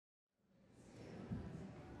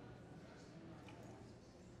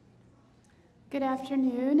Good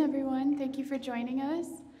afternoon, everyone. Thank you for joining us.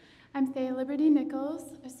 I'm Thea Liberty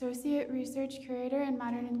Nichols, Associate Research Curator in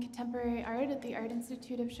Modern and Contemporary Art at the Art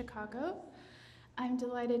Institute of Chicago. I'm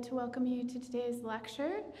delighted to welcome you to today's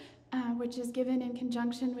lecture, which is given in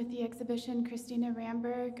conjunction with the exhibition Christina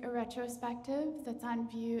Ramberg, a retrospective that's on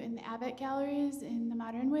view in the Abbott Galleries in the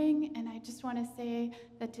Modern Wing. And I just want to say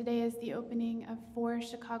that today is the opening of 4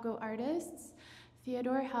 Chicago artists: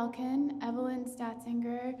 Theodore Helkin, Evelyn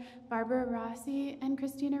Statzinger, Barbara Rossi, and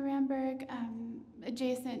Christina Ramberg,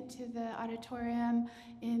 adjacent to the auditorium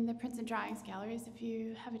in the Prints and Drawings Galleries, if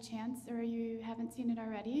you have a chance or you haven't seen it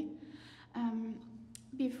already.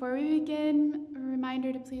 Before we begin, a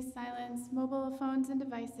reminder to please silence mobile phones and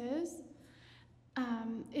devices.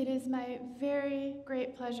 It is my very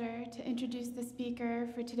great pleasure to introduce the speaker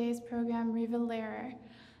for today's program, Riva Lehrer.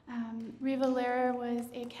 Riva Lehrer was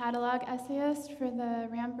a catalog essayist for the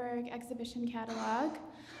Ramberg exhibition catalog.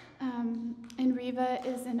 And Riva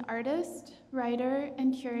is an artist, writer,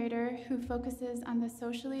 and curator who focuses on the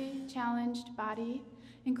socially challenged body,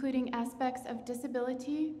 including aspects of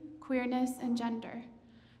disability, queerness, and gender.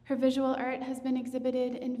 Her visual art has been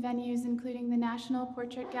exhibited in venues including the National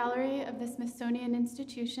Portrait Gallery of the Smithsonian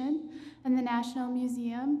Institution and the National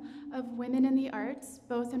Museum of Women in the Arts,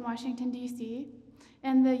 both in Washington, D.C.,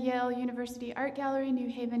 and the Yale University Art Gallery, New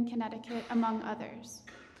Haven, Connecticut, among others.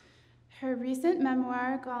 Her recent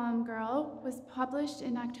memoir, Golem Girl, was published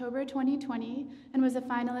in October 2020 and was a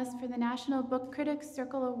finalist for the National Book Critics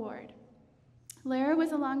Circle Award. Lehrer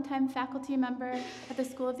was a longtime faculty member at the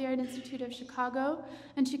School of the Art Institute of Chicago,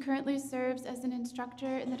 and she currently serves as an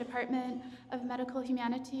instructor in the Department of Medical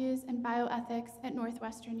Humanities and Bioethics at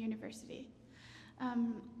Northwestern University.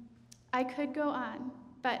 I could go on,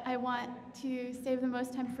 but I want to save the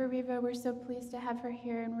most time for Riva. We're so pleased to have her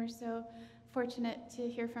here, and we're so fortunate to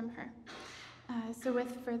hear from her. So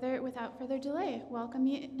without further delay, welcome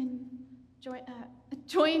me and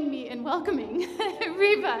join me in welcoming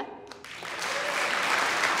Riva.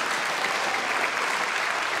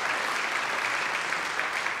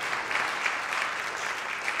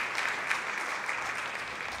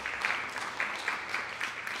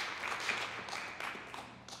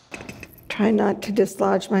 Try not to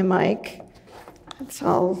dislodge my mic. So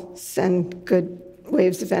I'll send good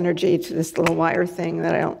waves of energy to this little wire thing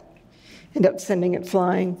that I don't end up sending it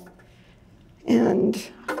flying. And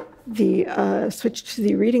the switch to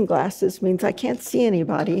the reading glasses means I can't see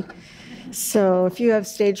anybody. So if you have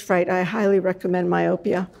stage fright, I highly recommend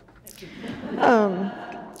myopia.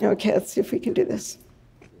 Okay, let's see if we can do this.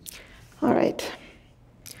 All right.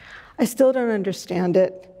 I still don't understand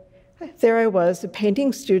it. There I was, a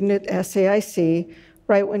painting student at SAIC,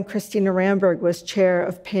 right when Christina Ramberg was chair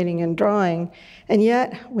of painting and drawing, and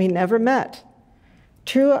yet we never met.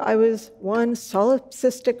 True, I was one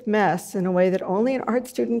solipsistic mess in a way that only an art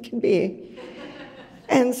student can be.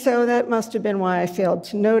 And so that must have been why I failed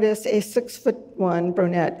to notice a 6'1"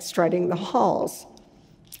 brunette striding the halls.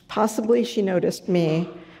 Possibly she noticed me.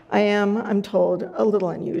 I am, I'm told, a little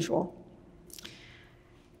unusual.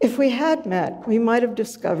 If we had met, we might have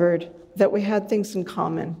discovered that we had things in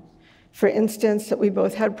common. For instance, that we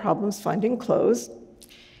both had problems finding clothes,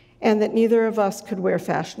 and that neither of us could wear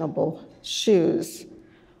fashionable shoes.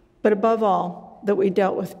 But above all, that we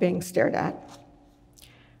dealt with being stared at.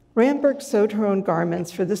 Ramberg sewed her own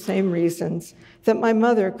garments for the same reasons that my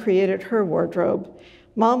mother created her wardrobe.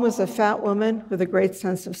 Mom was a fat woman with a great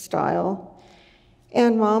sense of style.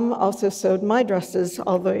 And Mom also sewed my dresses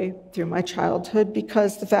all the way through my childhood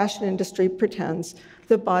because the fashion industry pretends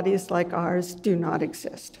that bodies like ours do not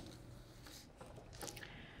exist.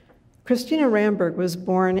 Christina Ramberg was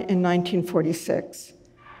born in 1946.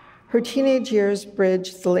 Her teenage years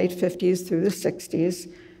bridged the late 50s through the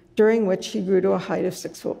 60s, during which she grew to a height of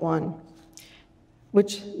 6'1",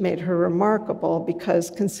 which made her remarkable because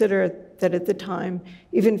consider that at the time,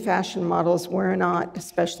 even fashion models were not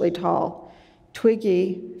especially tall.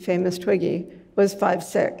 Twiggy, famous Twiggy, was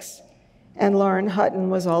 5'6", and Lauren Hutton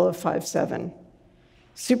was all of 5'7".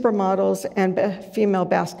 Supermodels and female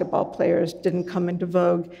basketball players didn't come into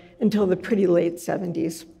vogue until the pretty late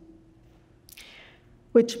 70s,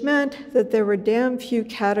 which meant that there were damn few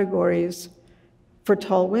categories for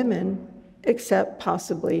tall women, except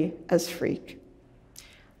possibly as freak.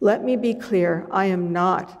 Let me be clear, I am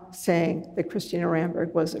not saying that Christina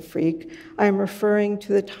Ramberg was a freak. I am referring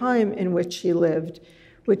to the time in which she lived,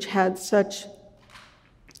 which had such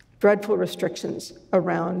dreadful restrictions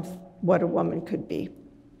around what a woman could be.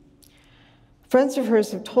 Friends of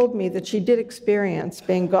hers have told me that she did experience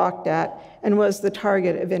being gawked at and was the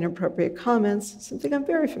target of inappropriate comments, something I'm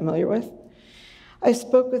very familiar with. I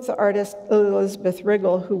spoke with the artist Elizabeth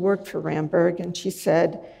Riggle, who worked for Ramberg, and she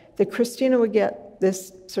said that Christina would get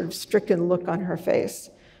this sort of stricken look on her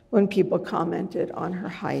face when people commented on her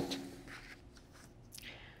height.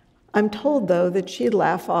 I'm told, though, that she'd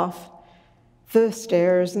laugh off the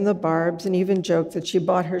stares and the barbs and even joke that she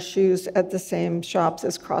bought her shoes at the same shops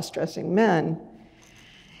as cross-dressing men.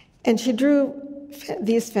 And she drew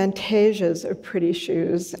these fantasias of pretty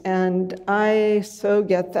shoes, and I so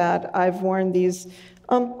get that. I've worn these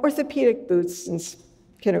orthopedic boots since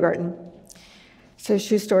kindergarten. So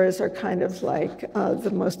shoe stores are kind of like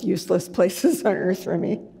the most useless places on earth for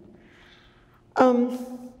me.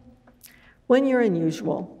 When you're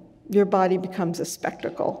unusual, your body becomes a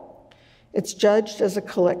spectacle. It's judged as a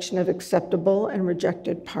collection of acceptable and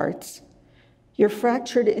rejected parts. You're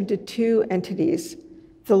fractured into two entities: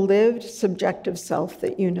 the lived subjective self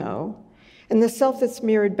that you know, and the self that's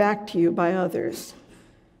mirrored back to you by others.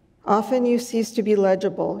 Often you cease to be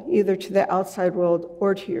legible, either to the outside world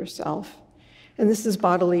or to yourself, and this is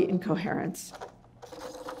bodily incoherence.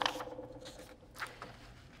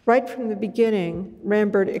 Right from the beginning,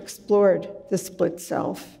 Ramberg explored the split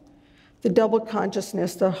self, the double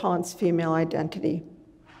consciousness that haunts female identity.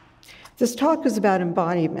 This talk is about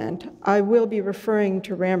embodiment. I will be referring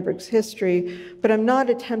to Ramberg's history, but I'm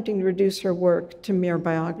not attempting to reduce her work to mere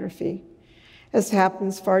biography, as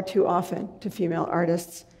happens far too often to female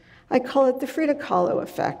artists. I call it the Frida Kahlo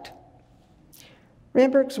effect.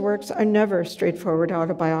 Ramberg's works are never straightforward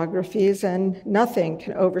autobiographies, and nothing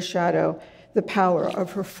can overshadow the power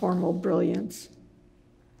of her formal brilliance.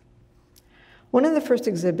 One of the first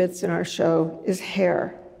exhibits in our show is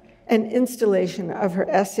Hair, an installation of her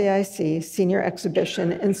SAIC senior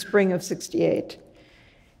exhibition in spring of '68.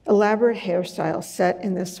 Elaborate hairstyles set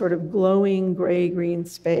in this sort of glowing gray-green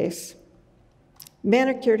space.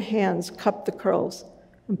 Manicured hands cup the curls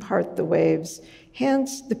and part the waves.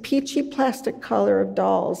 Hands the peachy plastic color of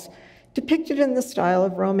dolls, depicted in the style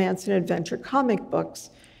of romance and adventure comic books,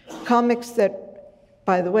 comics that,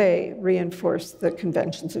 by the way, reinforce the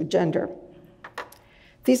conventions of gender.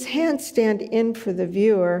 These hands stand in for the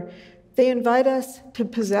viewer. They invite us to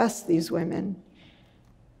possess these women.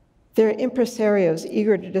 They're impresarios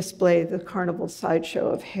eager to display the carnival sideshow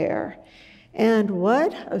of hair. And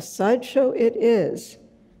what a sideshow it is.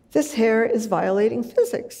 This hair is violating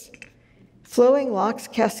physics. Flowing locks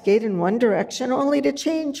cascade in one direction only to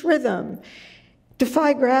change rhythm,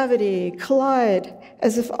 defy gravity, collide,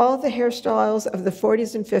 as if all the hairstyles of the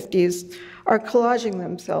 40s and 50s are collaging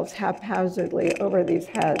themselves haphazardly over these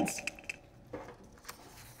heads.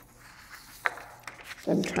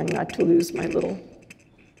 So I'm trying not to lose my little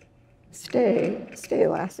stay,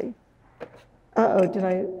 Lassie.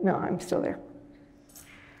 Uh-oh, no, I'm still there.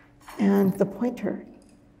 And the pointer,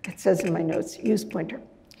 it says in my notes, use pointer.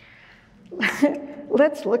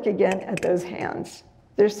 Let's look again at those hands.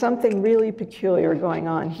 There's something really peculiar going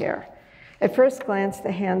on here. At first glance,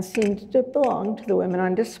 the hands seemed to belong to the women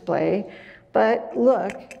on display, but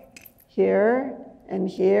look, here and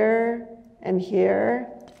here and here.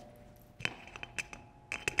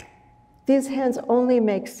 These hands only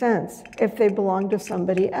make sense if they belong to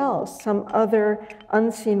somebody else, some other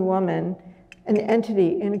unseen woman, an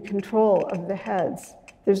entity in control of the heads.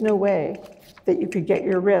 There's no way that you could get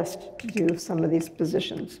your wrist to do some of these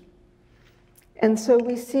positions. And so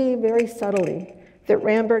we see very subtly that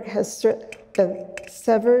Ramberg has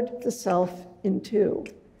severed the self in two.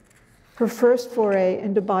 Her first foray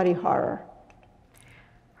into body horror.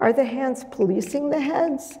 Are the hands policing the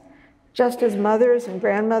heads, just as mothers and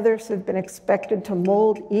grandmothers have been expected to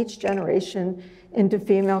mold each generation into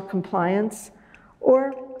female compliance?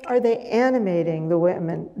 Or are they animating the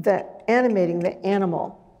women, animating the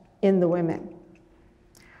animal in the women?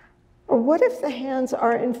 Or what if the hands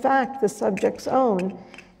are in fact the subject's own,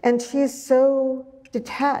 and she's so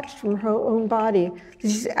detached from her own body that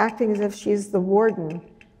she's acting as if she's the warden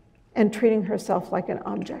and treating herself like an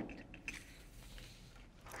object?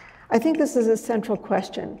 I think this is a central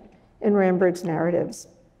question in Ramberg's narratives.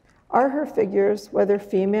 Are her figures, whether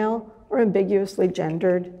female or ambiguously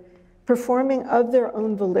gendered, performing of their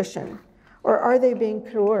own volition, or are they being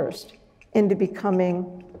coerced into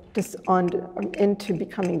becoming displays?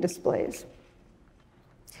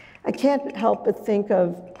 I can't help but think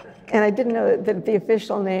of, and I didn't know that the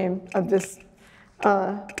official name of this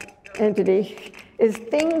entity is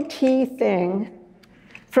Thing T Thing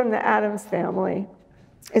from the Addams Family.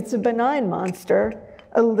 It's a benign monster,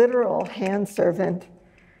 a literal hand servant,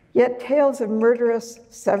 yet tales of murderous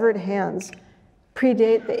severed hands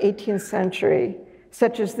predate the 18th century,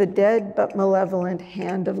 such as the dead but malevolent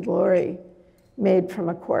hand of glory made from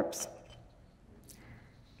a corpse.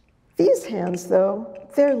 These Riv's hands, though,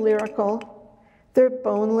 they're lyrical. They're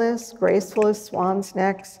boneless, graceful as swans'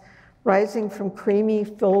 necks, rising from creamy,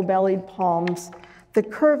 full-bellied palms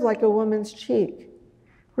that curve like a woman's cheek,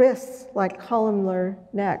 wrists like columnar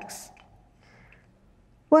necks.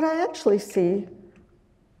 What I actually see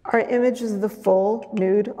are images of the full,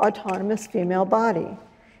 nude, autonomous female body,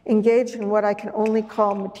 engaged in what I can only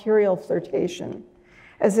call material flirtation,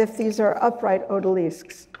 as if these are upright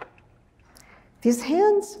odalisques. These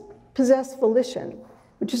hands possess volition,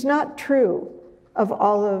 which is not true of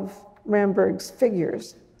all of Ramberg's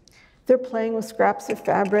figures. They're playing with scraps of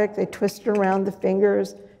fabric, they twist it around the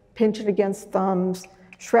fingers, pinch it against thumbs,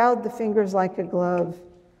 shroud the fingers like a glove.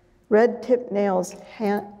 Red-tipped nails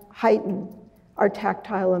heighten our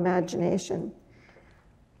tactile imagination.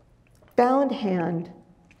 Bound hand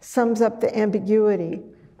sums up the ambiguity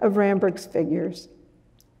of Ramberg's figures.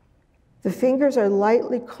 The fingers are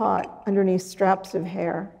lightly caught underneath straps of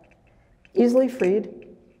hair, easily freed,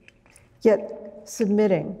 yet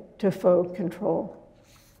submitting to faux control.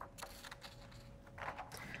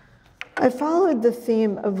 I followed the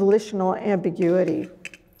theme of volitional ambiguity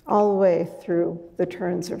all the way through the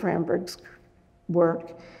turns of Ramberg's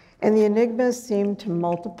work, and the enigmas seem to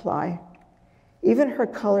multiply. Even her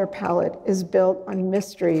color palette is built on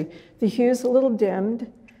mystery, the hues a little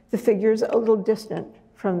dimmed, the figures a little distant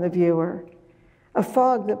from the viewer, a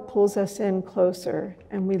fog that pulls us in closer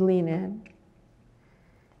and we lean in.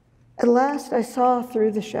 At last I saw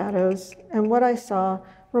through the shadows, and what I saw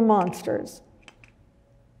were monsters.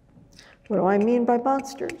 What do I mean by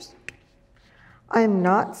monsters? I am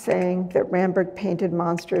not saying that Ramberg painted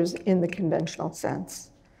monsters in the conventional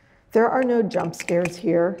sense. There are no jump scares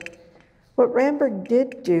here. What Ramberg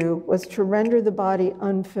did do was to render the body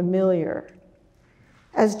unfamiliar.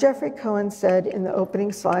 As Jeffrey Cohen said in the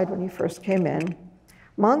opening slide when he first came in,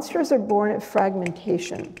 monsters are born of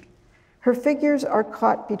fragmentation. Her figures are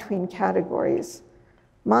caught between categories.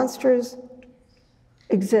 Monsters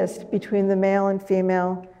exist between the male and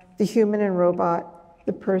female, the human and robot,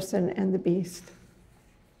 the person and the beast.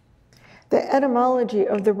 The etymology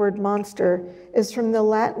of the word monster is from the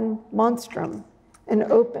Latin monstrum, an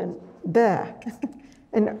open,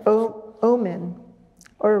 an omen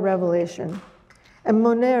or a revelation, and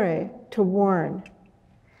monere, to warn.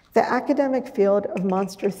 The academic field of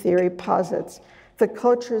monster theory posits that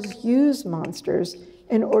cultures use monsters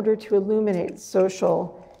in order to illuminate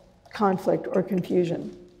social conflict or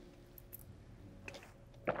confusion.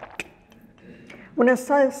 When a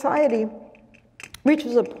society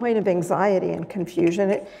reaches a point of anxiety and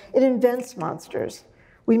confusion, it invents monsters.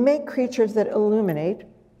 We make creatures that illuminate,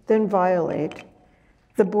 then violate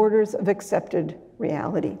the borders of accepted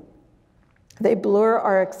reality. They blur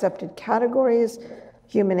our accepted categories: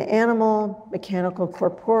 human animal, mechanical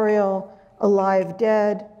corporeal, alive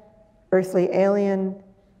dead, earthly alien.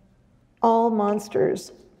 All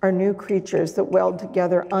monsters are new creatures that weld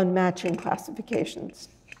together unmatching classifications.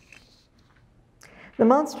 The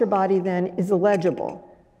monster body then is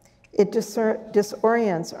illegible. It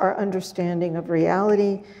disorients our understanding of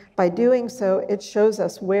reality. By doing so, it shows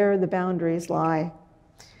us where the boundaries lie.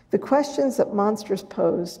 The questions that monsters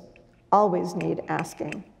pose always need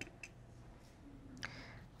asking.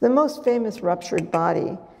 The most famous ruptured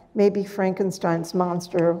body may be Frankenstein's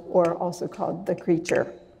monster, or also called the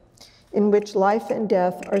creature, in which life and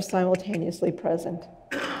death are simultaneously present.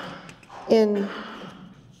 In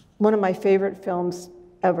one of my favorite films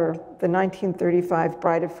ever, the 1935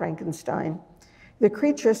 Bride of Frankenstein, the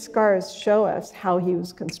creature's scars show us how he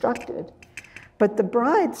was constructed, but the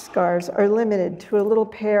bride's scars are limited to a little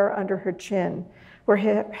pear under her chin, where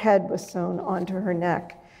her head was sewn onto her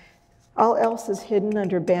neck. All else is hidden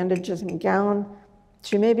under bandages and gown.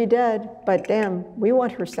 She may be dead, but damn, we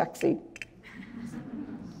want her sexy.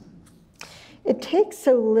 It takes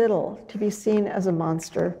so little to be seen as a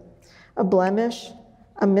monster, a blemish,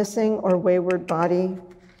 a missing or wayward body.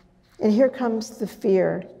 And here comes the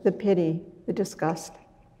fear, the pity, the disgust.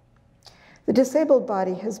 The disabled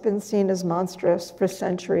body has been seen as monstrous for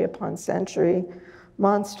century upon century.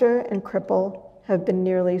 Monster and cripple have been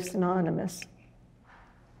nearly synonymous.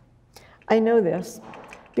 I know this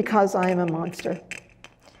because I am a monster.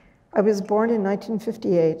 I was born in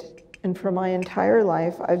 1958, and for my entire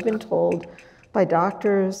life, I've been told by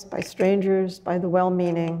doctors, by strangers, by the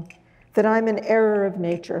well-meaning, that I'm an error of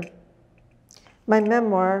nature. My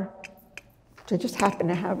memoir, which I just happen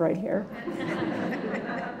to have right here,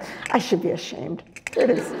 I should be ashamed. There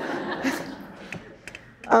it is.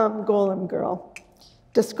 Golem Girl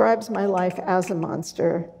describes my life as a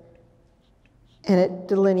monster, and it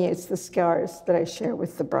delineates the scars that I share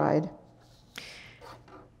with the bride.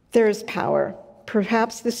 There is power,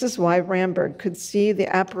 Perhaps this is why Ramberg could see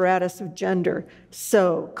the apparatus of gender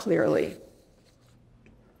so clearly.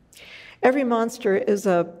 Every monster is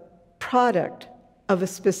a product of a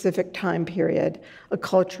specific time period, a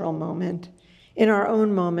cultural moment. In our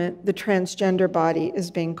own moment, the transgender body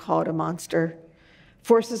is being called a monster.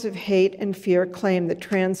 Forces of hate and fear claim that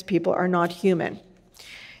trans people are not human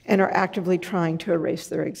and are actively trying to erase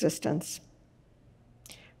their existence.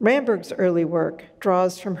 Ramberg's early work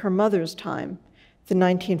draws from her mother's time, the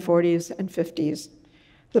 1940s and 50s,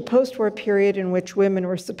 the post-war period in which women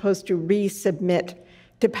were supposed to resubmit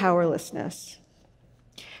to powerlessness.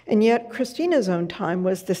 And yet, Christina's own time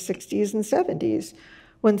was the 60s and 70s,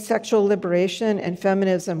 when sexual liberation and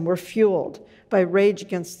feminism were fueled by rage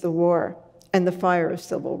against the war and the fire of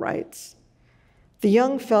civil rights. The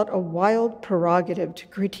young felt a wild prerogative to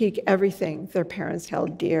critique everything their parents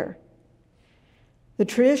held dear. The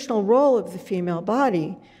traditional role of the female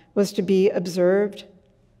body was to be observed,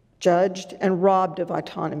 judged, and robbed of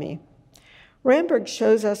autonomy. Ramberg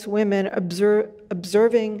shows us women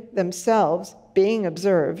observing themselves, being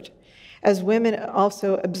observed, as women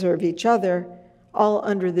also observe each other, all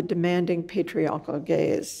under the demanding patriarchal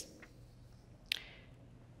gaze.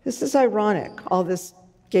 This is ironic, all this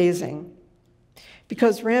gazing,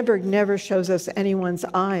 because Ramberg never shows us anyone's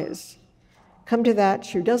eyes. Come to that,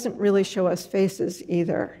 she doesn't really show us faces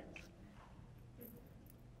either.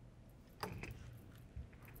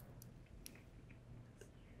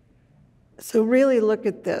 So really look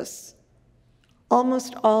at this.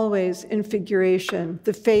 Almost always in figuration,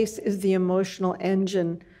 the face is the emotional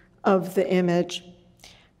engine of the image.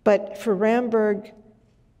 But for Ramberg,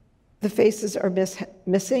 the faces are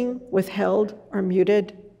missing, withheld, or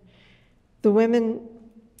muted. The women,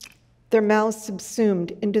 their mouths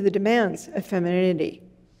subsumed into the demands of femininity.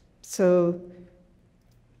 So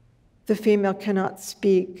the female cannot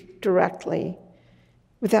speak directly.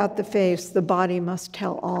 Without the face, the body must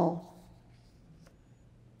tell all.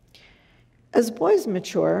 As boys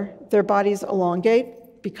mature, their bodies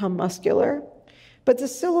elongate, become muscular, but the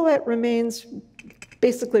silhouette remains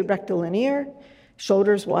basically rectilinear,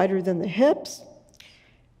 shoulders wider than the hips.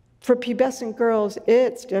 For pubescent girls,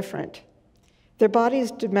 it's different. Their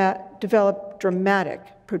bodies develop dramatic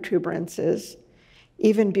protuberances,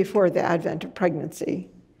 even before the advent of pregnancy.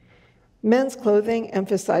 Men's clothing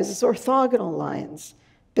emphasizes orthogonal lines.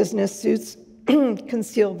 Business suits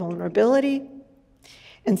conceal vulnerability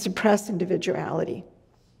and suppress individuality.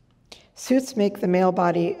 Suits make the male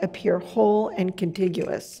body appear whole and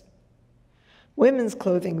contiguous. Women's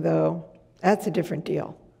clothing, though, that's a different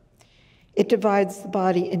deal. It divides the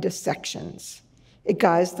body into sections. It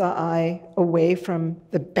guides the eye away from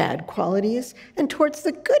the bad qualities and towards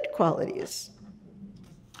the good qualities.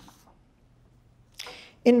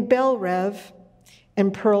 In Belle Reve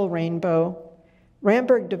and Pearl Rainbow,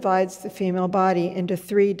 Ramberg divides the female body into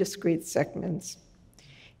 3 discrete segments.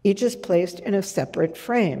 Each is placed in a separate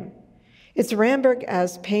frame. It's Ramberg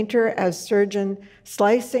as painter, as surgeon,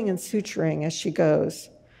 slicing and suturing as she goes.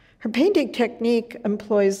 Her painting technique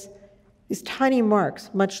employs these tiny marks,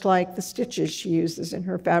 much like the stitches she uses in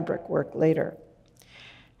her fabric work later.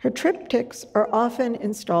 Her triptychs are often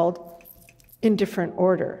installed in different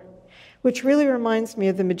order, which really reminds me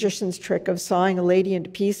of the magician's trick of sawing a lady into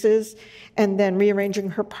pieces and then rearranging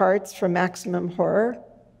her parts for maximum horror.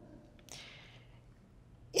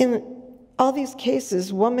 In all these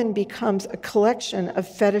cases, woman becomes a collection of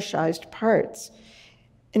fetishized parts.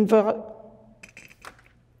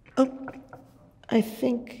 I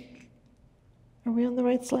think, are we on the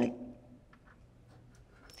right slide?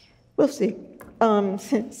 We'll see.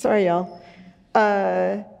 Sorry, y'all.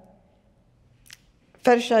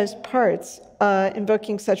 Fetishized parts,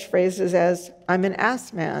 invoking such phrases as, I'm an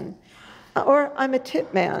ass man, or I'm a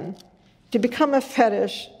tit man. To become a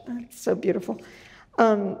fetish, it's so beautiful.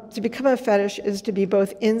 To become a fetish is to be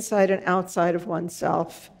both inside and outside of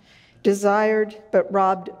oneself, desired but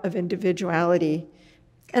robbed of individuality,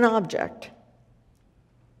 an object.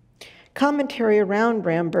 Commentary around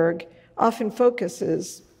Ramberg often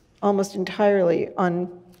focuses almost entirely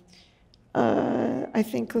on, I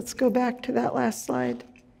think, let's go back to that last slide.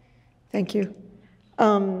 Thank you.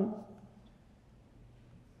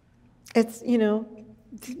 It's, you know,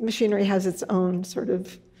 machinery has its own sort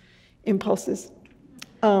of impulses.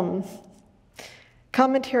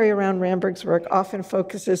 Commentary around Ramberg's work often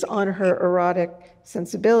focuses on her erotic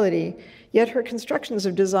sensibility, yet her constructions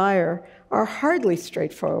of desire are hardly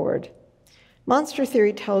straightforward. Monster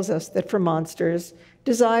theory tells us that for monsters,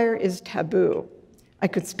 desire is taboo. I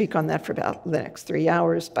could speak on that for about the next 3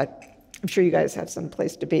 hours, but I'm sure you guys have some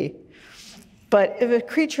place to be. But if a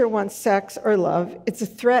creature wants sex or love, it's a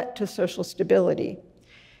threat to social stability.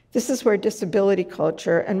 This is where disability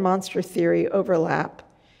culture and monster theory overlap.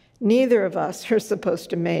 Neither of us are supposed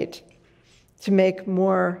to mate, to make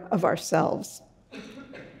more of ourselves.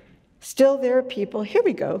 Still, there are people, here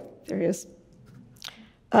we go, there he is.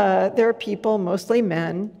 There are people, mostly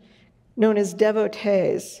men, known as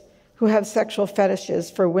devotees, who have sexual fetishes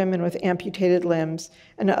for women with amputated limbs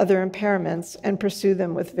and other impairments and pursue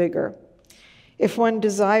them with vigor. If one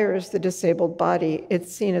desires the disabled body,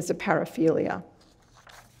 it's seen as a paraphilia.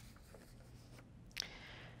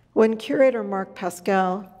 When curator Marc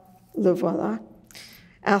Pascal, le voilà,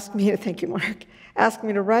 asked me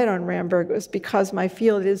to write on Ramberg, it was because my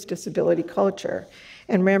field is disability culture,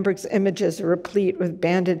 and Ramberg's images are replete with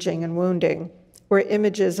bandaging and wounding, where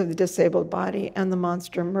images of the disabled body and the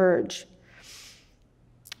monster merge.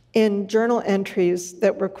 In journal entries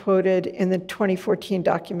that were quoted in the 2014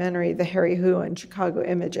 documentary, The Harry Who and Chicago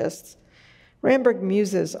Imagists, Ramberg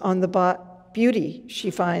muses on the beauty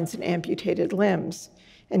she finds in amputated limbs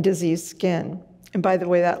and diseased skin. And by the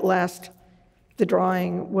way, the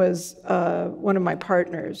drawing was one of my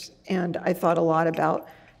partners, and I thought a lot about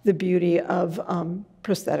the beauty of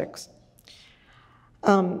prosthetics.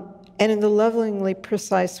 And in the levelingly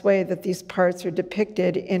precise way that these parts are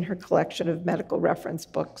depicted in her collection of medical reference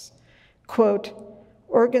books. Quote,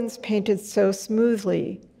 organs painted so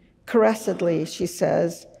smoothly, caressedly, she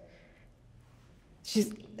says.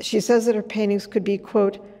 She says that her paintings could be,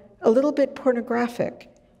 quote, a little bit pornographic,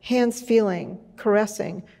 hands feeling,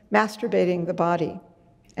 caressing, masturbating the body,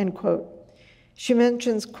 end quote. She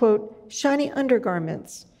mentions, quote, shiny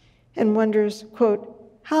undergarments, and wonders,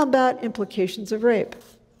 quote, how about implications of rape?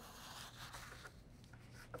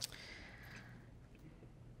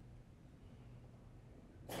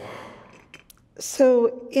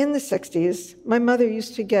 So in the 60s, my mother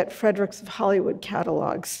used to get Fredericks of Hollywood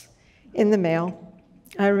catalogs in the mail.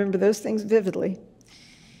 I remember those things vividly.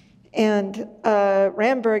 And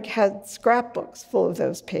Ramberg had scrapbooks full of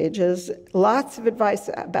those pages, lots of advice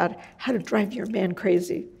about how to drive your man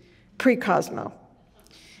crazy, pre-Cosmo.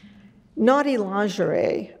 Naughty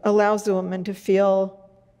lingerie allows a woman to feel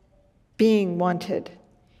being wanted.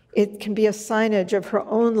 It can be a signage of her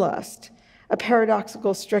own lust, a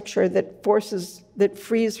paradoxical stricture that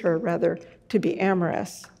frees her, to be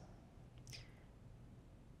amorous.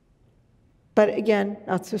 But again,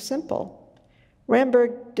 not so simple.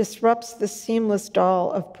 Ramberg disrupts the seamless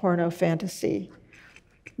doll of porno fantasy.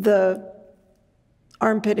 The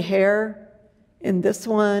armpit hair in this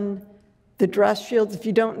one, the dress shields, if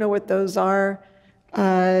you don't know what those are,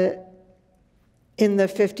 in the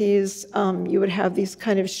 50s, you would have these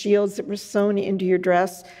kind of shields that were sewn into your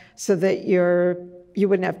dress so that you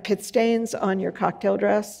wouldn't have pit stains on your cocktail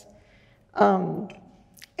dress. And,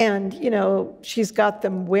 she's got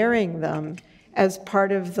them wearing them as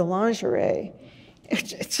part of the lingerie.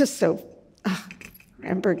 It's just so,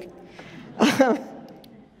 Ramberg.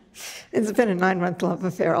 It's been a 9-month love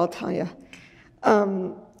affair, I'll tell you.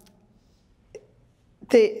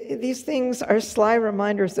 These things are sly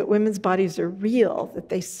reminders that women's bodies are real, that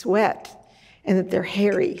they sweat, and that they're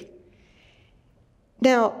hairy.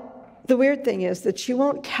 Now, the weird thing is that she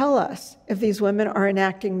won't tell us if these women are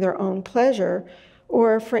enacting their own pleasure,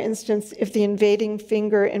 or, for instance, if the invading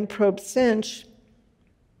finger in probed cinch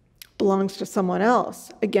belongs to someone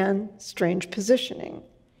else. Again, strange positioning.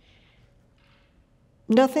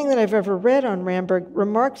 Nothing that I've ever read on Ramberg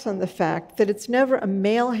remarks on the fact that it's never a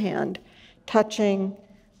male hand touching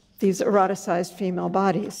these eroticized female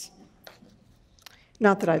bodies.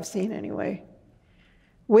 Not that I've seen, anyway.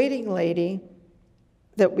 Waiting Lady,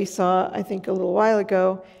 that we saw, I think, a little while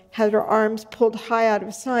ago, had her arms pulled high out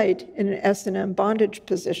of sight in an S&M bondage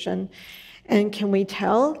position. And can we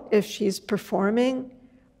tell if she's performing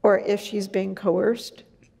or if she's being coerced?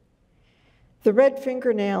 The red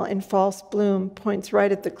fingernail in False Bloom points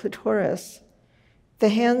right at the clitoris. The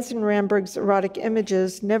hands in Ramberg's erotic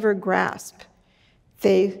images never grasp.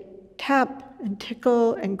 They tap and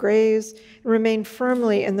tickle and graze and remain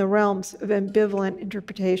firmly in the realms of ambivalent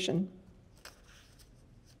interpretation.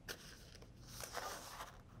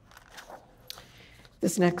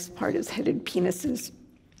 This next part is headed penises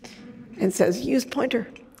and says, use pointer.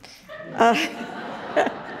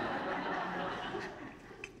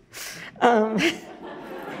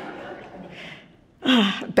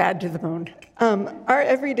 Bad to the bone. Our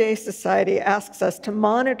everyday society asks us to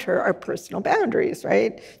monitor our personal boundaries,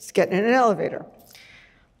 right? Just get in an elevator.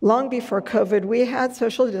 Long before COVID, we had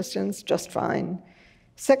social distance just fine.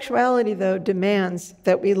 Sexuality, though, demands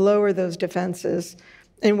that we lower those defenses,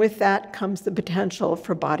 and with that comes the potential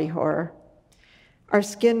for body horror. Our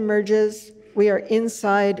skin merges, we are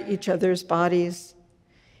inside each other's bodies.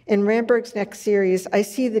 In Ramberg's next series, I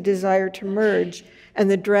see the desire to merge and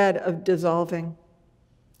the dread of dissolving.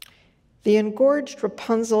 The engorged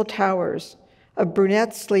Rapunzel towers of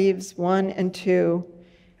brunette sleeves 1 and 2,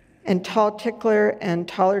 and tall tickler and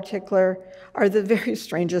taller tickler are the very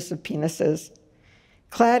strangest of penises.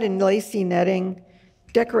 Clad in lacy netting,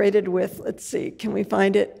 decorated with, let's see, can we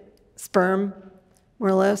find it? Sperm, more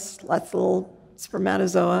or less, lots of little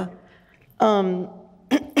spermatozoa, and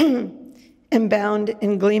bound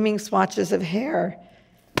in gleaming swatches of hair.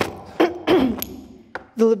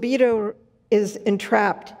 The libido is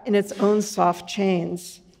entrapped in its own soft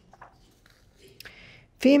chains.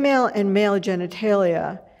 Female and male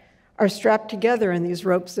genitalia are strapped together in these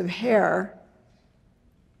ropes of hair.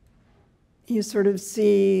 You sort of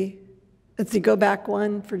see, let's see, go back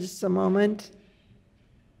one for just a moment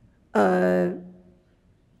to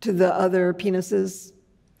the other penises.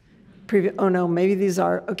 Oh no, maybe these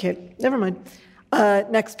are, okay, never mind.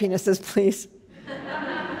 Next penises, please.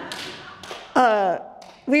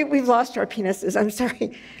 We've lost our penises, I'm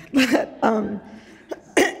sorry.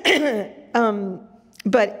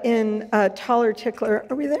 But in taller tickler,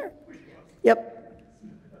 are we there? Yep.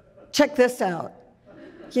 Check this out.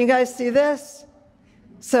 Can you guys see this?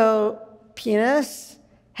 So penis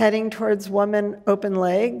heading towards woman, open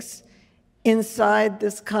legs, inside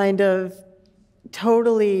this kind of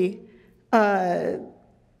totally, I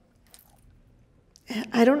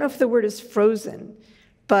don't know if the word is frozen,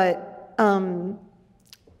 but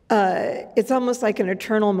it's almost like an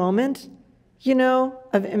eternal moment, you know,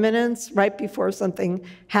 of imminence right before something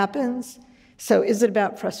happens. So is it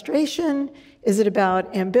about frustration? Is it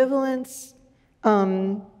about ambivalence?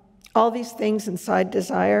 All these things inside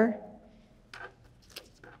desire.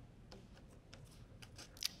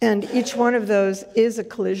 And each one of those is a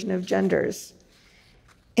collision of genders.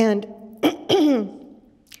 And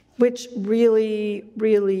which really,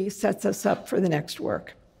 really sets us up for the next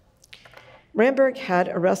work. Ramberg had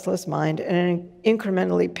a restless mind and an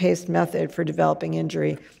incrementally paced method for developing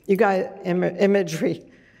imagery.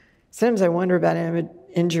 Sometimes I wonder about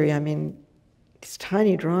injury. I mean, it's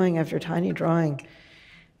tiny drawing after tiny drawing.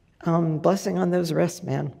 Blessing on those wrists,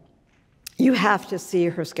 man. You have to see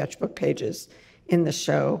her sketchbook pages in the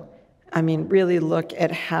show. I mean, really look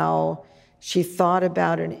at how she thought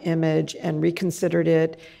about an image and reconsidered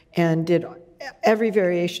it and did every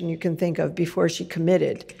variation you can think of before she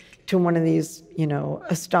committed to one of these, you know,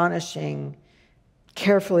 astonishing,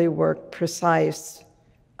 carefully worked, precise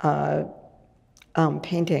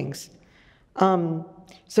paintings. So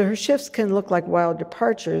her shifts can look like wild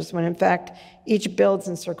departures when in fact each builds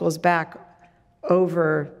and circles back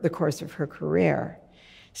over the course of her career.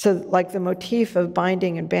 So like the motif of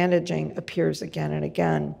binding and bandaging appears again and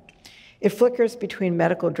again. It flickers between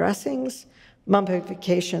medical dressings,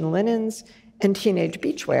 mummification linens, and teenage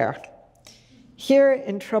beachwear. Here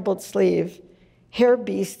in Troubled Sleeve, hair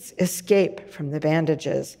beasts escape from the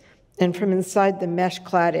bandages and from inside the mesh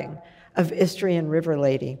cladding of Istrian River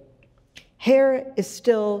Lady. Hair is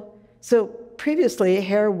still, so previously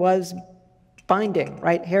hair was binding,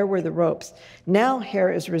 right? Hair were the ropes. Now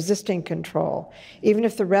hair is resisting control, even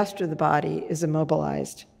if the rest of the body is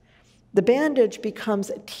immobilized. The bandage becomes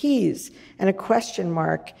a tease and a question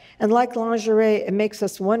mark, and like lingerie, it makes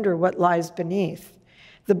us wonder what lies beneath.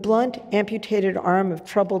 The blunt, amputated arm of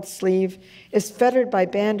Troubled Sleeve is fettered by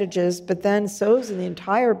bandages, but then sews in the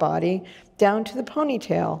entire body down to the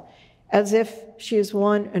ponytail, as if she is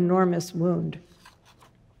one enormous wound.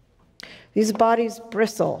 These bodies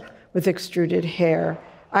bristle with extruded hair,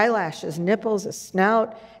 eyelashes, nipples, a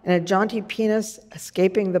snout, and a jaunty penis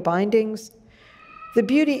escaping the bindings. The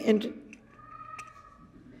beauty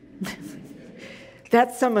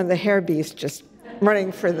that's some of the hair beasts just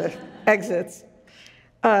running for the exits.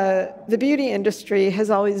 The beauty industry has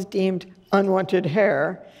always deemed unwanted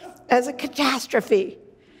hair as a catastrophe.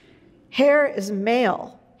 Hair is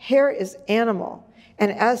male, hair is animal,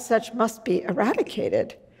 and as such must be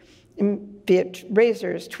eradicated, be it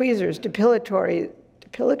razors, tweezers, depilatories,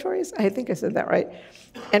 I think I said that right,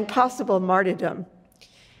 and possible martyrdom.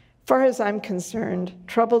 Far as I'm concerned,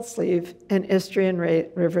 Troubled Sleeve and Istrian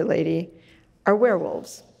River Lady are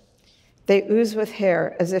werewolves. They ooze with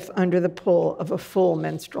hair as if under the pull of a full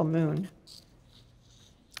menstrual moon.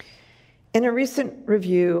 In a recent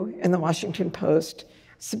review in the Washington Post,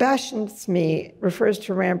 Sebastian Smee refers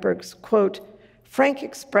to Ramberg's, quote, frank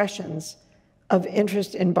expressions of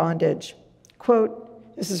interest in bondage.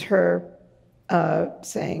 Quote, this is her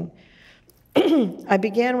saying, I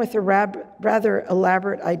began with a rather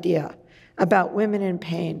elaborate idea about women in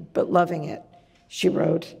pain, but loving it, she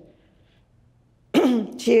wrote.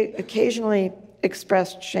 She occasionally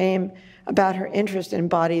expressed shame about her interest in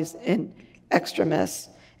bodies in extremis,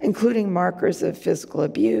 including markers of physical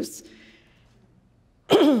abuse,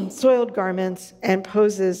 soiled garments, and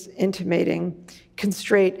poses intimating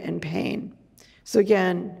constraint and pain. So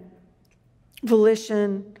again,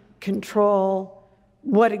 volition, control,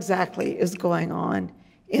 what exactly is going on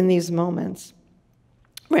in these moments?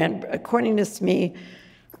 According to Smee,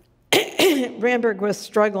 Ramberg was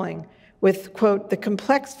struggling with, quote, the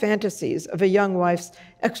complex fantasies of a young wife's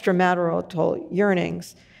extramarital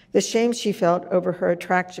yearnings, the shame she felt over her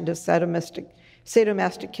attraction to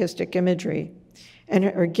sadomasochistic imagery, and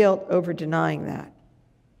her guilt over denying that.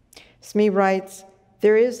 Smee writes,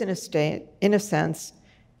 there is, in a sense,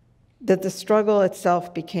 that the struggle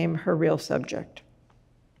itself became her real subject.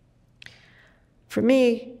 For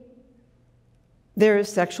me, there is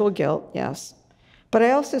sexual guilt, yes, but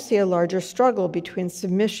I also see a larger struggle between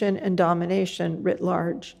submission and domination writ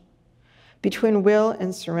large, between will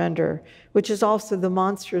and surrender, which is also the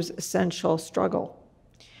monster's essential struggle.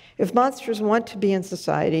 If monsters want to be in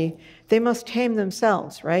society, they must tame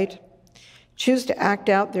themselves, right? Choose to act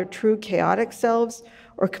out their true chaotic selves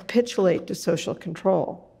or capitulate to social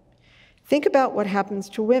control. Think about what happens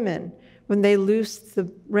to women when they loose the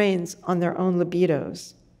reins on their own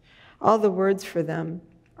libidos. All the words for them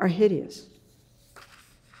are hideous.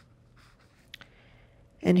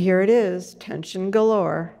 And here it is, tension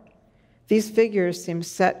galore. These figures seem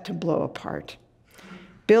set to blow apart.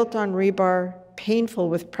 Built on rebar, painful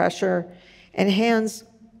with pressure, and hands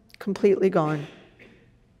completely gone.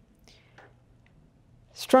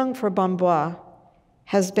 Strung for Bambois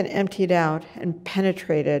has been emptied out and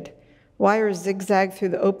penetrated. Wires zigzag through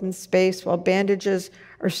the open space while bandages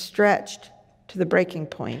are stretched to the breaking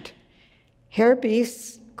point. Hair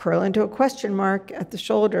beasts curl into a question mark at the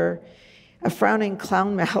shoulder, a frowning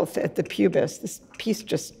clown mouth at the pubis. This piece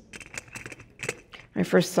just, when I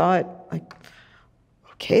first saw it, like,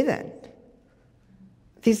 okay then.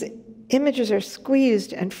 These images are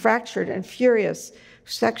squeezed and fractured and furious,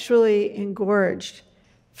 sexually engorged,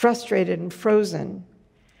 frustrated and frozen.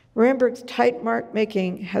 Ramberg's tight mark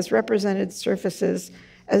making has represented surfaces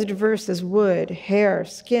as diverse as wood, hair,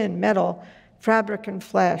 skin, metal, fabric, and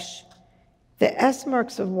flesh. The S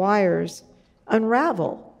marks of wires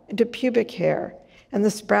unravel into pubic hair and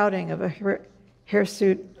the sprouting of a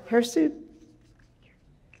hirsute. Hirsute?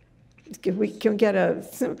 Can we get a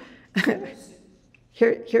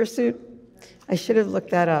hirsute? I should have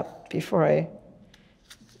looked that up before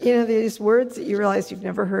these words that you realize you've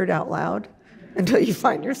never heard out loud until you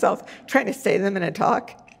find yourself trying to say them in a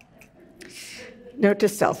talk. Note to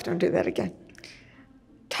self, don't do that again.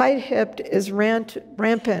 Tight-hipped is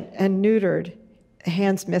rampant and neutered,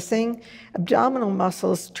 hands missing, abdominal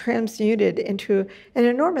muscles transmuted into an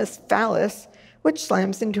enormous phallus which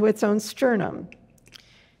slams into its own sternum.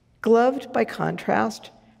 Gloved, by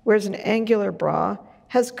contrast, wears an angular bra,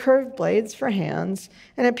 has curved blades for hands,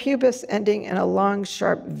 and a pubis ending in a long,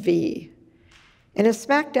 sharp V. In a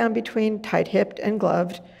smackdown between tight-hipped and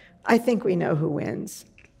gloved, I think we know who wins.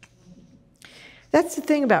 That's the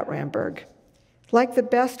thing about Ramberg. Like the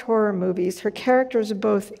best horror movies, her characters are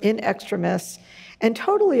both in extremis and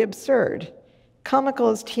totally absurd, comical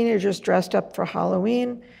as teenagers dressed up for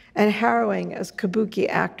Halloween, and harrowing as kabuki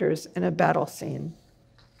actors in a battle scene.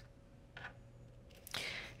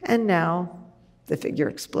 And now, the figure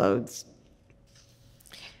explodes.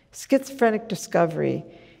 Schizophrenic discovery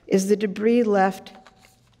is the debris left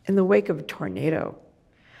in the wake of a tornado.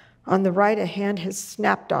 On the right, a hand has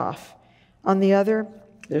snapped off. On the other,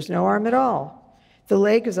 there's no arm at all. The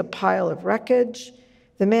leg is a pile of wreckage.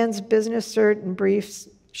 The man's business shirt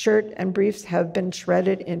and briefs have been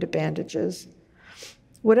shredded into bandages.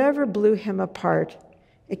 Whatever blew him apart,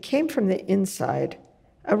 it came from the inside,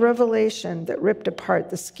 a revelation that ripped apart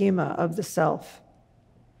the schema of the self.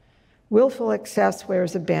 Willful excess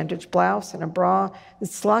wears a bandaged blouse and a bra that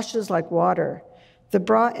sloshes like water. The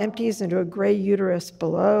bra empties into a gray uterus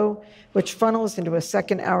below, which funnels into a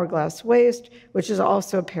second hourglass waist, which is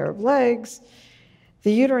also a pair of legs.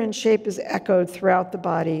 The uterine shape is echoed throughout the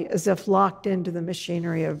body as if locked into the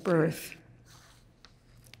machinery of birth.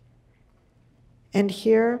 And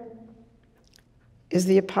here is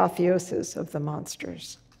the apotheosis of the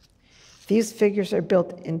monsters. These figures are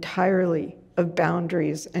built entirely of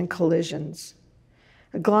boundaries and collisions,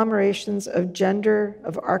 agglomerations of gender,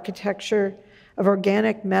 of architecture, of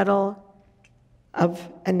organic metal, of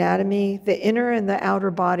anatomy. The inner and the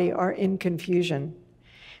outer body are in confusion,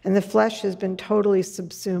 and the flesh has been totally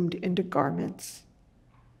subsumed into garments.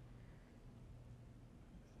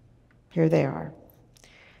 Here they are.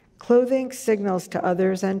 Clothing signals to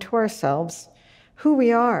others and to ourselves who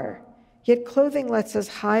we are, yet clothing lets us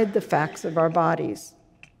hide the facts of our bodies.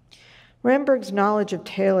 Ramberg's knowledge of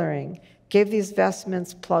tailoring gave these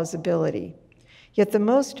vestments plausibility, yet the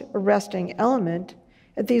most arresting element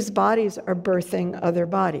is these bodies are birthing other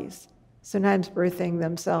bodies, sometimes birthing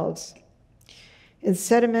themselves. In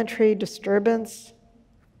sedimentary disturbance,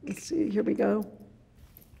 let's see, here we go.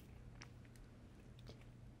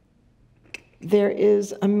 There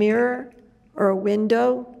is a mirror or a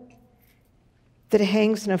window that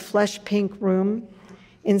hangs in a flesh pink room.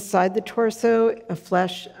 Inside the torso,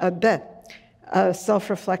 a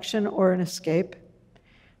self-reflection or an escape.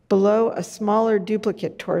 Below, a smaller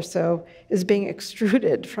duplicate torso is being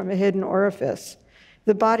extruded from a hidden orifice.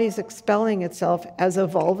 The body is expelling itself as a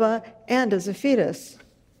vulva and as a fetus.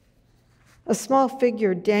 A small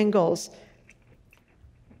figure dangles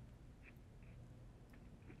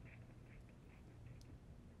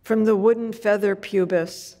from the wooden feather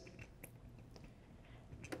pubis.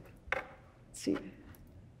 Let's see.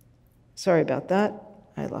 Sorry about that.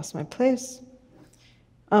 I lost my place.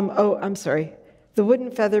 I'm sorry. The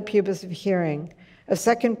wooden feather pubis of hearing. A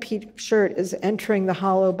second shirt is entering the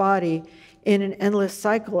hollow body in an endless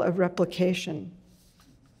cycle of replication.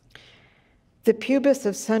 The pubis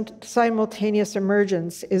of simultaneous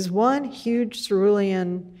emergence is one huge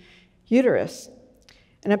cerulean uterus,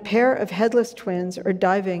 and a pair of headless twins are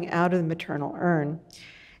diving out of the maternal urn.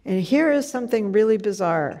 And here is something really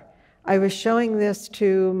bizarre. I was showing this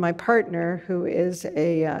to my partner, who is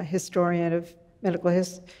a historian of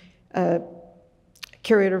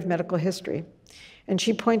curator of medical history. And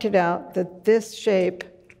she pointed out that this shape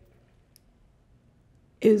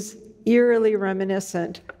is eerily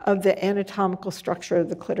reminiscent of the anatomical structure of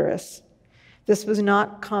the clitoris. This was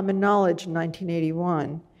not common knowledge in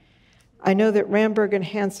 1981. I know that Ramberg and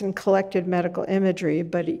Hansen collected medical imagery,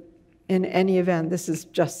 but in any event, this is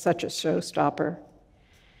just such a showstopper.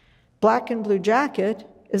 Black and Blue Jacket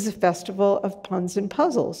is a festival of puns and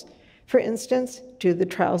puzzles. For instance, do the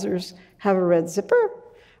trousers have a red zipper?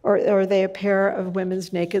 Or are they a pair of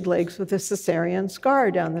women's naked legs with a cesarean scar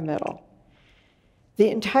down the middle? The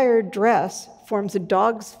entire dress forms a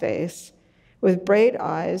dog's face with braid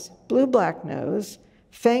eyes, blue-black nose,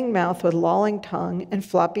 fang mouth with lolling tongue, and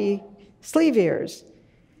floppy sleeve ears.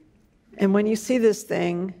 And when you see this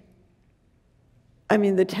thing, I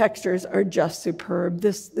mean, the textures are just superb.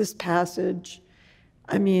 This passage,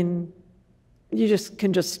 I mean, you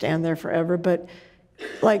can just stand there forever, but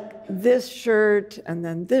like this shirt, and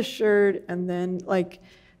then like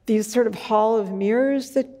these sort of hall of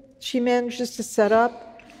mirrors that she manages to set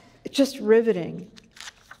up, it's just riveting.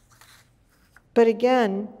 But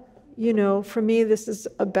again, you know, for me, this is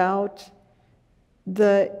about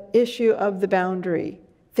the issue of the boundary,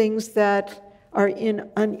 things that are in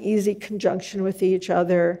uneasy conjunction with each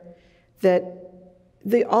other, that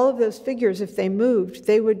all of those figures, if they moved,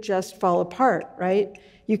 they would just fall apart, right?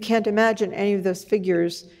 You can't imagine any of those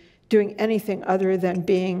figures doing anything other than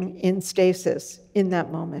being in stasis in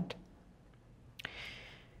that moment.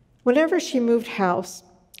 Whenever she moved house,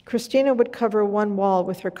 Christina would cover one wall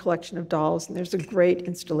with her collection of dolls, and there's a great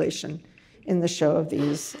installation in the show of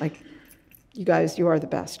these. Like, you guys, you are the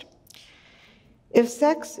best. If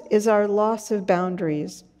sex is our loss of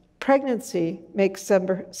boundaries, pregnancy makes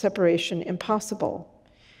separation impossible.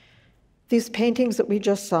 These paintings that we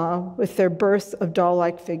just saw, with their birth of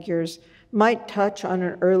doll-like figures, might touch on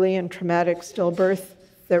an early and traumatic stillbirth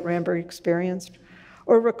that Ramberg experienced,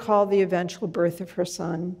 or recall the eventual birth of her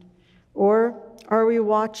son. Or are we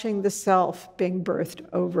watching the self being birthed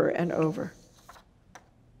over and over?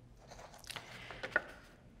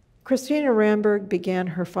 Christina Ramberg began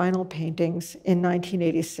her final paintings in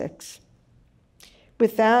 1986.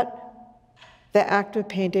 With that, the act of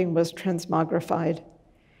painting was transmogrified.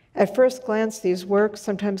 At first glance, these works,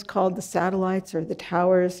 sometimes called the satellites or the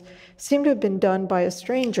towers, seem to have been done by a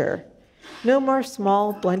stranger. No more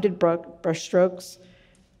small, blended brushstrokes.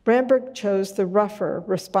 Ramberg chose the rougher,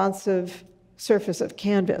 responsive surface of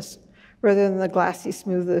canvas rather than the glassy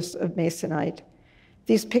smoothness of masonite.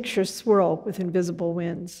 These pictures swirl with invisible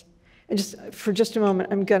winds. And for just a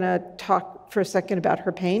moment, I'm going to talk for a second about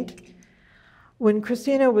her paint. When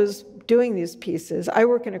Christina was doing these pieces, I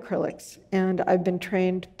work in acrylics, and I've been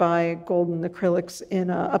trained by Golden Acrylics in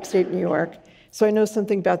upstate New York, so I know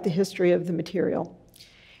something about the history of the material.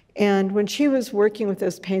 And when she was working with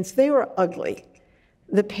those paints, they were ugly.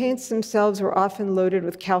 The paints themselves were often loaded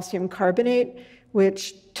with calcium carbonate,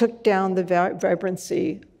 which took down the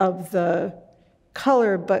vibrancy of the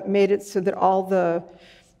color, but made it so that all the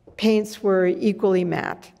paints were equally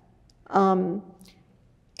matte.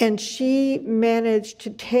 And she managed to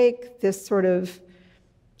take this sort of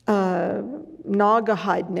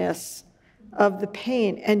naugahydeness of the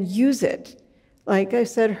paint and use it. Like I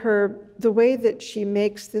said, the way that she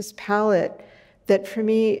makes this palette that for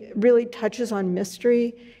me really touches on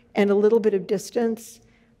mystery and a little bit of distance.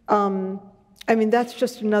 I mean, that's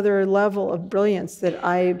just another level of brilliance that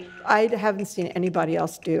I haven't seen anybody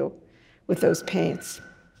else do with those paints.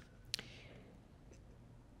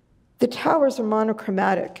 The towers are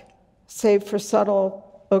monochromatic, save for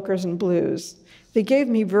subtle ochres and blues. They gave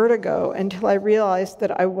me vertigo until I realized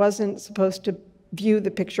that I wasn't supposed to view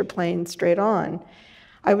the picture plane straight on.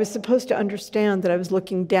 I was supposed to understand that I was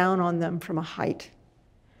looking down on them from a height.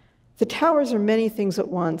 The towers are many things at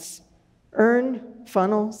once: urn,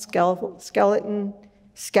 funnel, skeleton,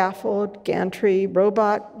 scaffold, gantry,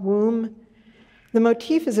 robot, womb. The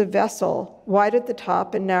motif is a vessel, wide at the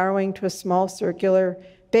top and narrowing to a small circular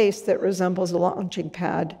base that resembles a launching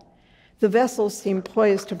pad. The vessels seem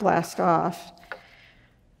poised to blast off.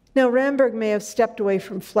 Now, Ramberg may have stepped away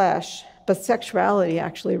from flesh, but sexuality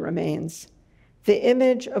actually remains. The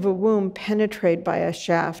image of a womb penetrated by a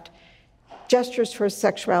shaft gestures towards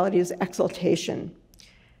sexuality as exaltation.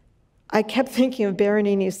 I kept thinking of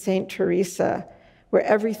Bernini's Saint Teresa, where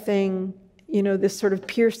everything, this sort of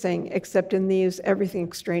piercing, except in these, everything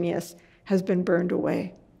extraneous, has been burned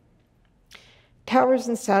away. Towers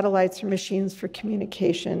and satellites are machines for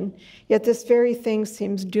communication, yet this very thing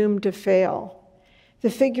seems doomed to fail. The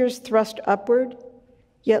figures thrust upward,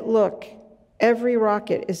 yet look, every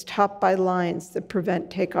rocket is topped by lines that prevent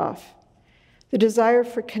takeoff. The desire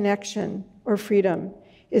for connection or freedom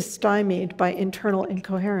is stymied by internal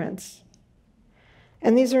incoherence.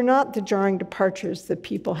 And these are not the jarring departures that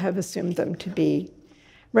people have assumed them to be.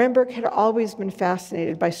 Ramberg had always been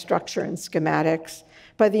fascinated by structure and schematics,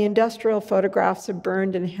 by the industrial photographs of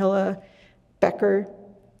Bernd and Hilla Becker.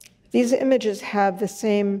 These images have the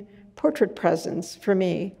same portrait presence for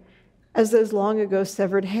me as those long ago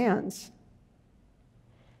severed hands.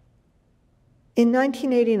 In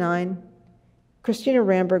 1989, Christina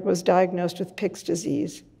Ramberg was diagnosed with Pick's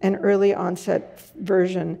disease, an early onset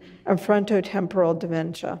version of frontotemporal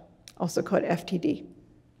dementia, also called FTD.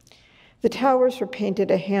 The towers were painted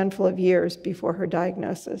a handful of years before her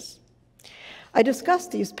diagnosis. I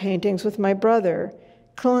discussed these paintings with my brother,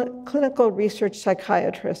 clinical research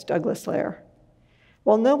psychiatrist Douglas Lehrer.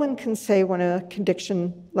 While no one can say when a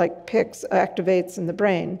condition like Pick's activates in the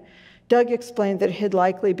brain, Doug explained that it had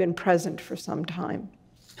likely been present for some time.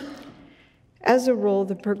 As a rule,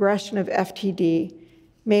 the progression of FTD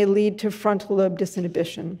may lead to frontal lobe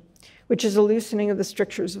disinhibition, which is a loosening of the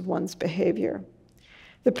strictures of one's behavior.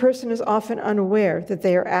 The person is often unaware that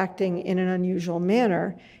they are acting in an unusual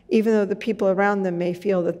manner, even though the people around them may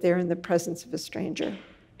feel that they're in the presence of a stranger.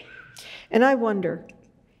 And I wonder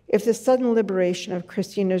if the sudden liberation of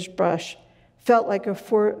Christina's brush felt like a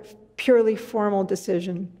purely formal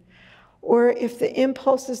decision, or if the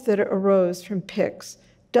impulses that arose from Pick's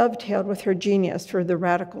dovetailed with her genius for the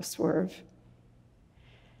radical swerve.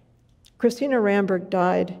 Christina Ramberg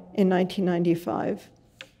died in 1995.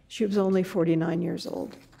 She was only 49 years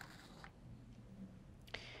old.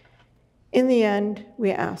 In the end,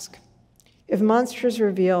 we ask, if monsters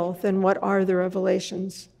reveal, then what are the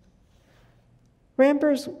revelations?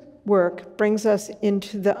 Ramberg's work brings us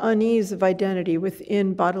into the unease of identity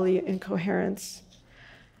within bodily incoherence.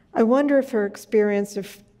 I wonder if her experience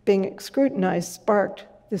of being scrutinized sparked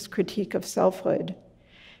this critique of selfhood,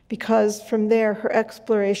 because from there, her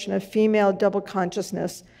exploration of female double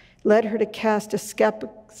consciousness led her to cast a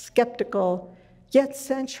skeptical, yet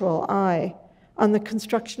sensual eye on the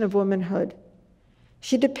construction of womanhood.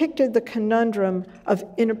 She depicted the conundrum of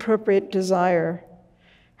inappropriate desire.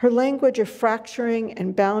 Her language of fracturing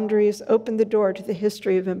and boundaries opened the door to the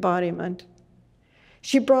history of embodiment.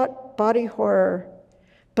 She brought body horror,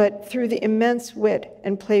 but through the immense wit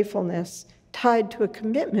and playfulness tied to a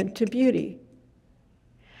commitment to beauty.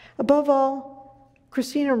 Above all,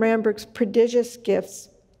 Christina Ramberg's prodigious gifts,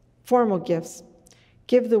 formal gifts,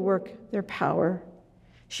 give the work their power.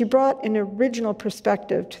 She brought an original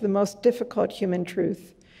perspective to the most difficult human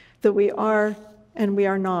truth, that we are and we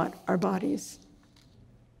are not our bodies.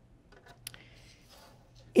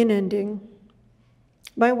 In ending,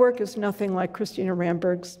 my work is nothing like Christina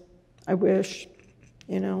Ramberg's. I wish,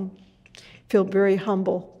 feel very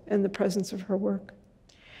humble in the presence of her work.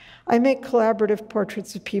 I make collaborative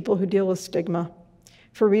portraits of people who deal with stigma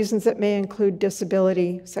for reasons that may include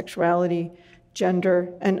disability, sexuality,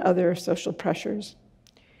 gender, and other social pressures.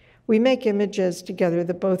 We make images together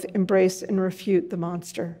that both embrace and refute the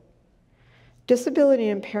monster. Disability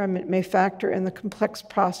and impairment may factor in the complex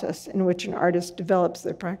process in which an artist develops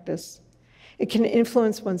their practice. It can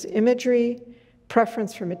influence one's imagery,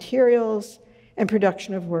 preference for materials, and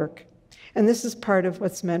production of work. And this is part of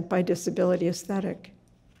what's meant by disability aesthetic.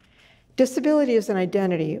 Disability as an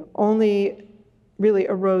identity only really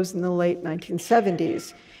arose in the late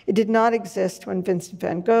 1970s. It did not exist when Vincent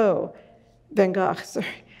van Gogh, Henri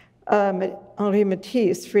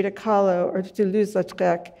Matisse, Frida Kahlo, or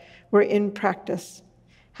Toulouse-Lautrec were in practice.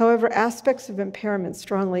 However, aspects of impairment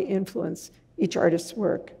strongly influence each artist's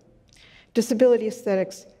work. Disability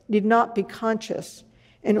aesthetics need not be conscious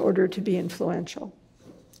in order to be influential.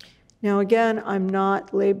 Now again, I'm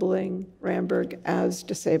not labeling Ramberg as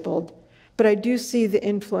disabled, but I do see the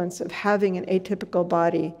influence of having an atypical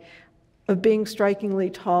body, of being strikingly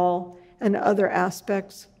tall, and other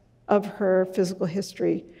aspects of her physical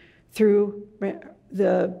history through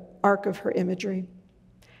the arc of her imagery.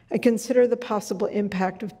 I consider the possible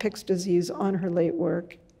impact of Pick's disease on her late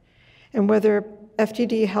work, and whether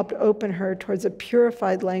FTD helped open her towards a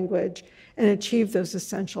purified language and achieve those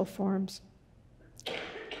essential forms.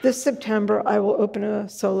 This September, I will open a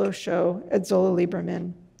solo show at Zola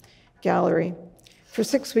Lieberman Gallery. For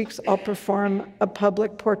 6 weeks, I'll perform a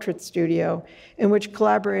public portrait studio in which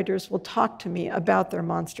collaborators will talk to me about their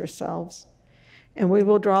monster selves, and we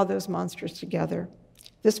will draw those monsters together.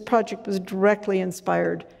 This project was directly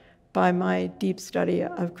inspired by my deep study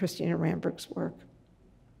of Christina Ramberg's work.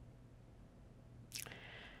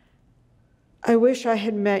 I wish I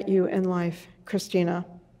had met you in life, Christina,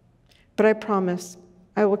 but I promise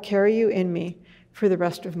I will carry you in me for the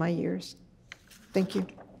rest of my years. Thank you.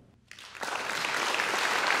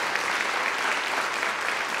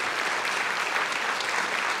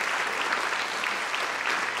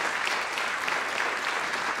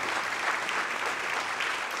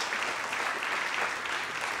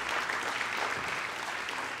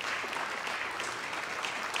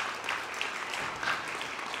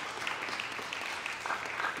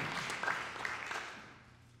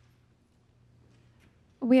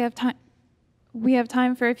 We have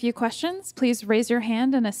time for a few questions. Please raise your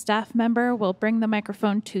hand and a staff member will bring the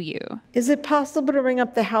microphone to you. Is it possible to bring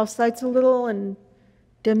up the house lights a little and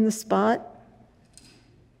dim the spot?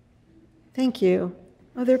 Thank you.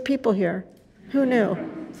 Oh, there are people here. Who knew?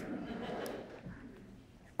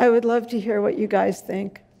 I would love to hear what you guys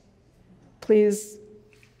think. Please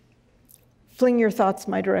fling your thoughts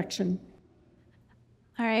my direction.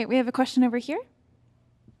 All right, we have a question over here.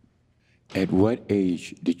 At what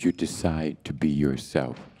age did you decide to be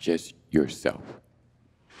yourself, just yourself?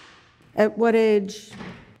 At what age?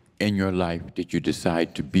 In your life did you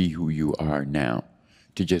decide to be who you are now,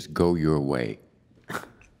 to just go your way?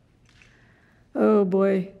 Oh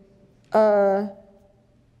boy.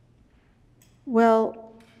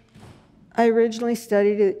 Well, I originally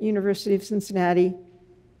studied at University of Cincinnati,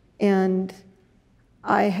 and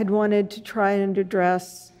I had wanted to try and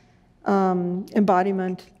address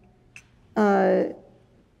embodiment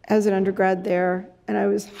as an undergrad there, and I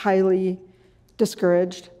was highly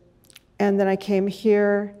discouraged. And then I came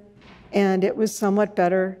here, and it was somewhat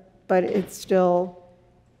better, but it's still,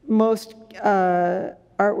 most art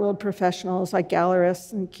world professionals like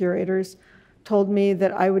gallerists and curators told me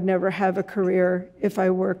that I would never have a career if I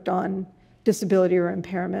worked on disability or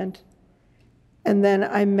impairment. And then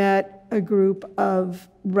I met a group of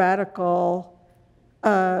radical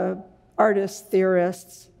artists,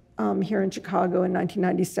 theorists, here in Chicago in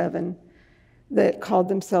 1997 that called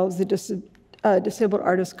themselves the Disabled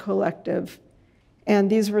Artists Collective.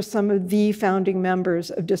 And these were some of the founding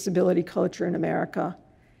members of disability culture in America.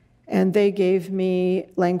 And they gave me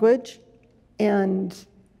language and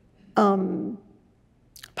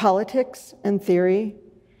politics and theory.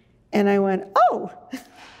 And I went, oh!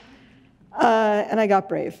 And I got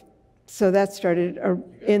brave. So that started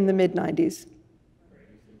in the mid-90s.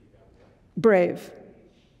 Brave.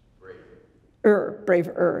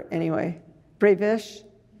 Braver, anyway. Brave-ish.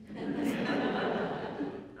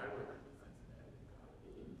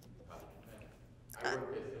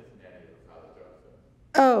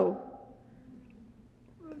 Oh.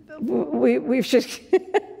 We should.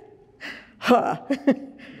 Huh.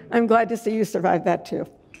 I'm glad to see you survived that too.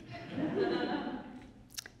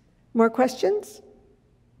 More questions?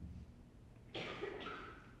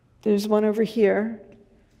 There's one over here.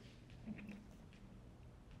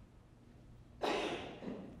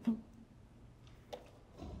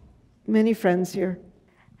 Many friends here.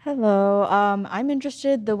 Hello, I'm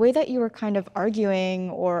interested, the way that you were kind of arguing,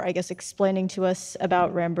 or I guess explaining to us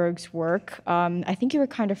about Ramberg's work, I think you were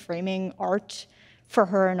kind of framing art for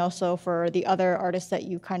her and also for the other artists that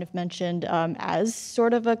you kind of mentioned as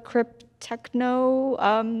sort of a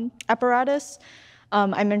crypt-techno apparatus.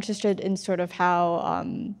 I'm interested in sort of how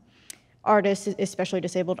artists, especially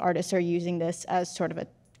disabled artists, are using this as sort of a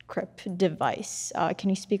crip device. Can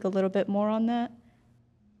you speak a little bit more on that?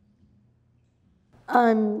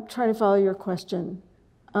 I'm trying to follow your question.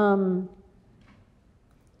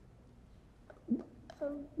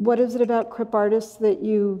 What is it about crip artists that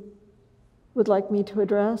you would like me to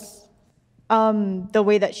address? The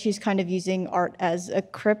way that she's kind of using art as a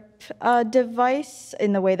crip device,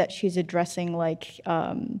 in the way that she's addressing, like,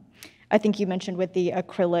 I think you mentioned with the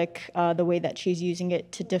acrylic, the way that she's using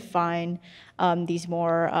it to define these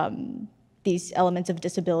these elements of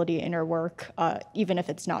disability in her work, even if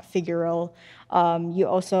it's not figural. You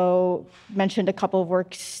also mentioned a couple of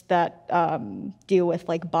works that deal with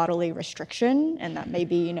like bodily restriction, and that may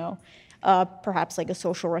be, you know, perhaps like a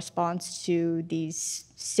social response to these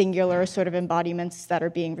singular sort of embodiments that are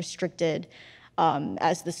being restricted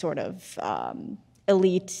as the sort of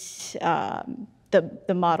elite,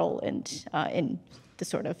 the model and in the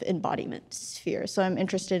sort of embodiment sphere. So I'm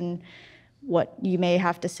interested in what you may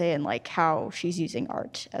have to say and like how she's using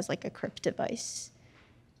art as like a crip device.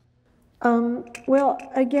 Well,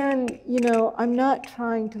 again, you know, I'm not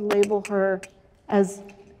trying to label her as,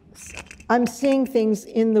 I'm seeing things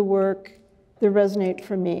in the work that resonate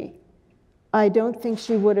for me. I don't think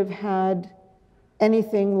she would have had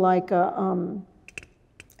anything like a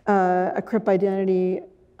crip identity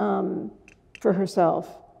for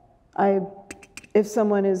herself. If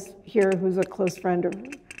someone is here who's a close friend or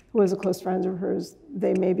who was a close friend of hers,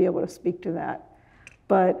 they may be able to speak to that.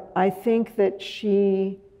 But I think that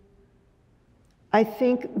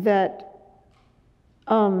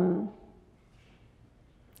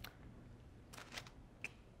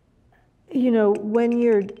you know, when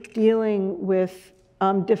you're dealing with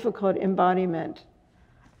difficult embodiment,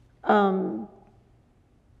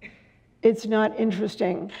 it's not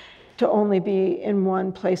interesting to only be in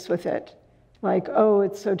one place with it. Like, oh,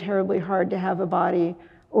 it's so terribly hard to have a body,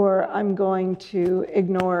 or I'm going to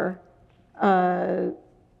ignore the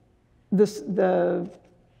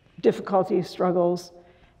difficulty, struggles.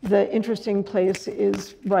 The interesting place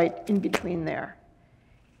is right in between there.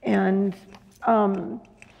 And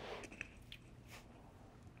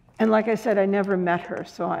like I said, I never met her,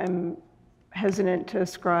 so I'm hesitant to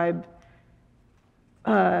ascribe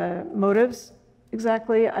motives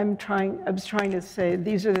exactly. I was trying to say,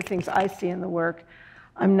 these are the things I see in the work.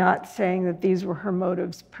 I'm not saying that these were her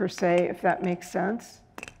motives per se, if that makes sense.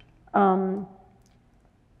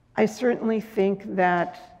 I certainly think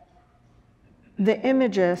that the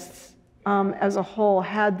imagists as a whole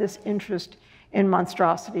had this interest in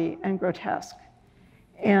monstrosity and grotesque.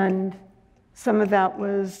 And some of that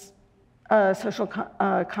was social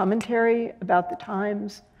commentary about the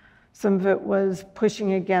times. Some of it was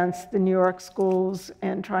pushing against the New York schools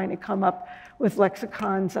and trying to come up with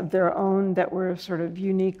lexicons of their own that were sort of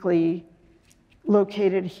uniquely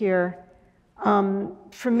located here.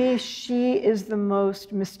 For me, she is the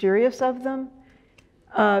most mysterious of them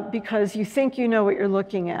because you think you know what you're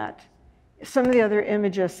looking at. Some of the other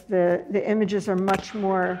images, the images are much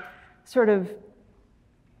more sort of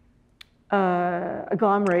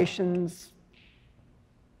agglomerations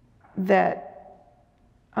that,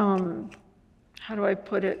 how do I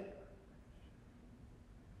put it,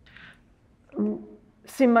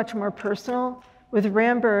 seem much more personal. With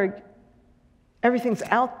Ramberg, everything's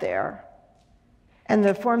out there, and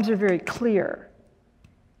the forms are very clear.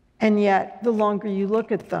 And yet, the longer you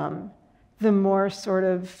look at them, the more sort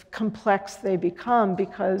of complex they become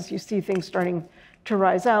because you see things starting to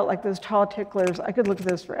rise out, like those tall ticklers. I could look at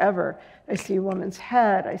those forever. I see a woman's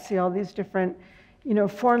head. I see all these different, you know,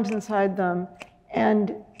 forms inside them.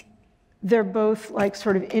 And they're both like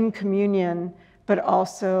sort of in communion, but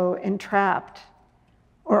also entrapped.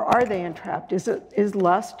 Or are they entrapped? Is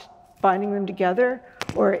lust binding them together?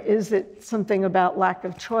 Or is it something about lack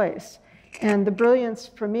of choice? And the brilliance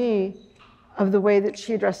for me of the way that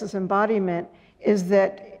she addresses embodiment is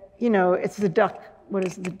that, you know, it's the duck, what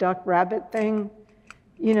is it, the duck-rabbit thing?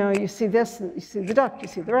 You know, you see this, and you see the duck, you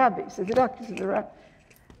see the rabbit, you see the duck, you see the rabbit.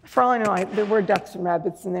 For all I know, there were ducks and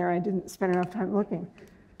rabbits in there. I didn't spend enough time looking.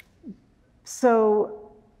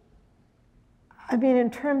 So, I mean,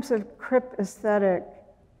 in terms of crip aesthetic,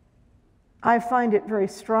 I find it very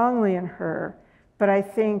strongly in her, but I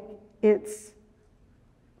think it's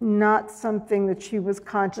not something that she was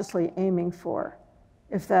consciously aiming for,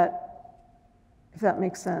 if that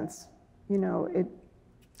makes sense. You know,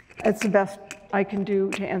 it's the best I can do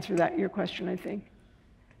to answer your question, I think.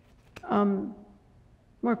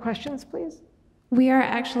 More questions, please? We are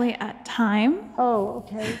actually at time. Oh,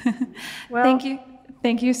 okay. Well,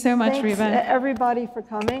 Thank you so much, thanks, Riva. everybody, for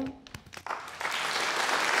coming.